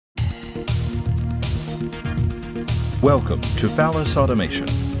Welcome to Fallas Automation.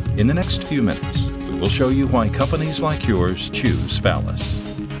 In the next few minutes, we will show you why companies like yours choose Fallas.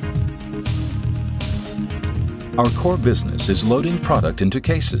 Our core business is loading product into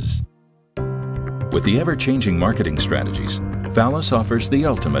cases. With the ever-changing marketing strategies, Fallas offers the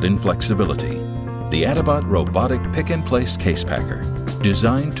ultimate in flexibility. The Adabot Robotic Pick-and-Place Case Packer,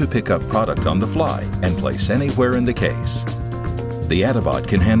 designed to pick up product on the fly and place anywhere in the case. The Adabot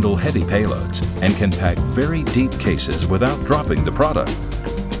can handle heavy payloads and can pack very deep cases without dropping the product.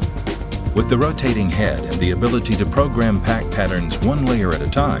 With the rotating head and the ability to program pack patterns one layer at a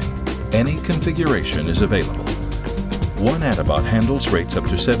time, any configuration is available. One Adabot handles rates up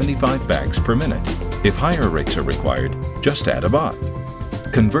to 75 bags per minute. If higher rates are required, just add a bot.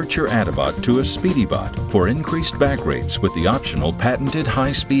 Convert your Adabot to a Speedy-Bot for increased bag rates with the optional patented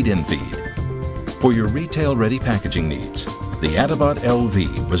high-speed infeed. For your retail-ready packaging needs, the Adabot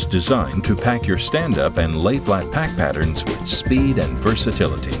LV was designed to pack your stand-up and lay-flat pack patterns with speed and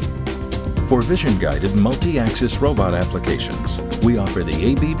versatility. For vision-guided multi-axis robot applications, we offer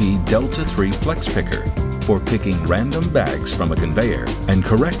the ABB Delta 3 Flex Picker for picking random bags from a conveyor and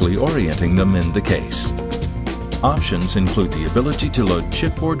correctly orienting them in the case. Options include the ability to load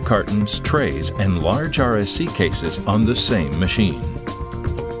chipboard cartons, trays, and large RSC cases on the same machine.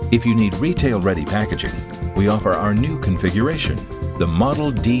 If you need retail-ready packaging, we offer our new configuration, the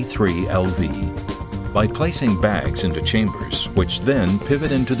Model D3 LV. By placing bags into chambers, which then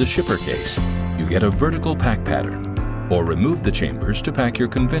pivot into the shipper case, you get a vertical pack pattern, or remove the chambers to pack your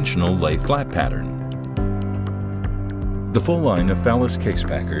conventional lay-flat pattern. The full line of Fallas case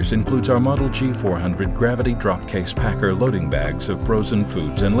packers includes our Model G400 gravity drop case packer loading bags of frozen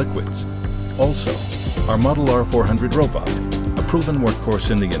foods and liquids. Also, our Model R400 robot, a proven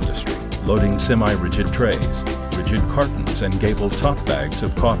workhorse in the industry, loading semi-rigid trays, rigid cartons, and gable top bags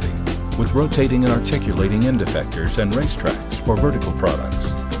of coffee, with rotating and articulating end effectors and racetracks for vertical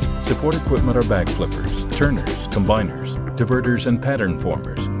products. Support equipment are bag flippers, turners, combiners, diverters and pattern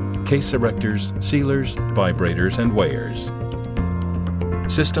formers, case erectors, sealers, vibrators, and weighers.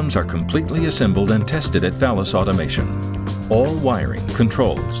 Systems are completely assembled and tested at Fallas Automation. All wiring,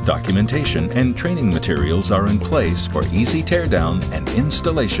 controls, documentation, and training materials are in place for easy teardown and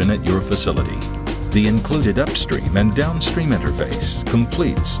installation at your facility. The included upstream and downstream interface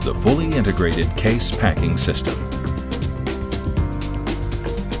completes the fully integrated case packing system.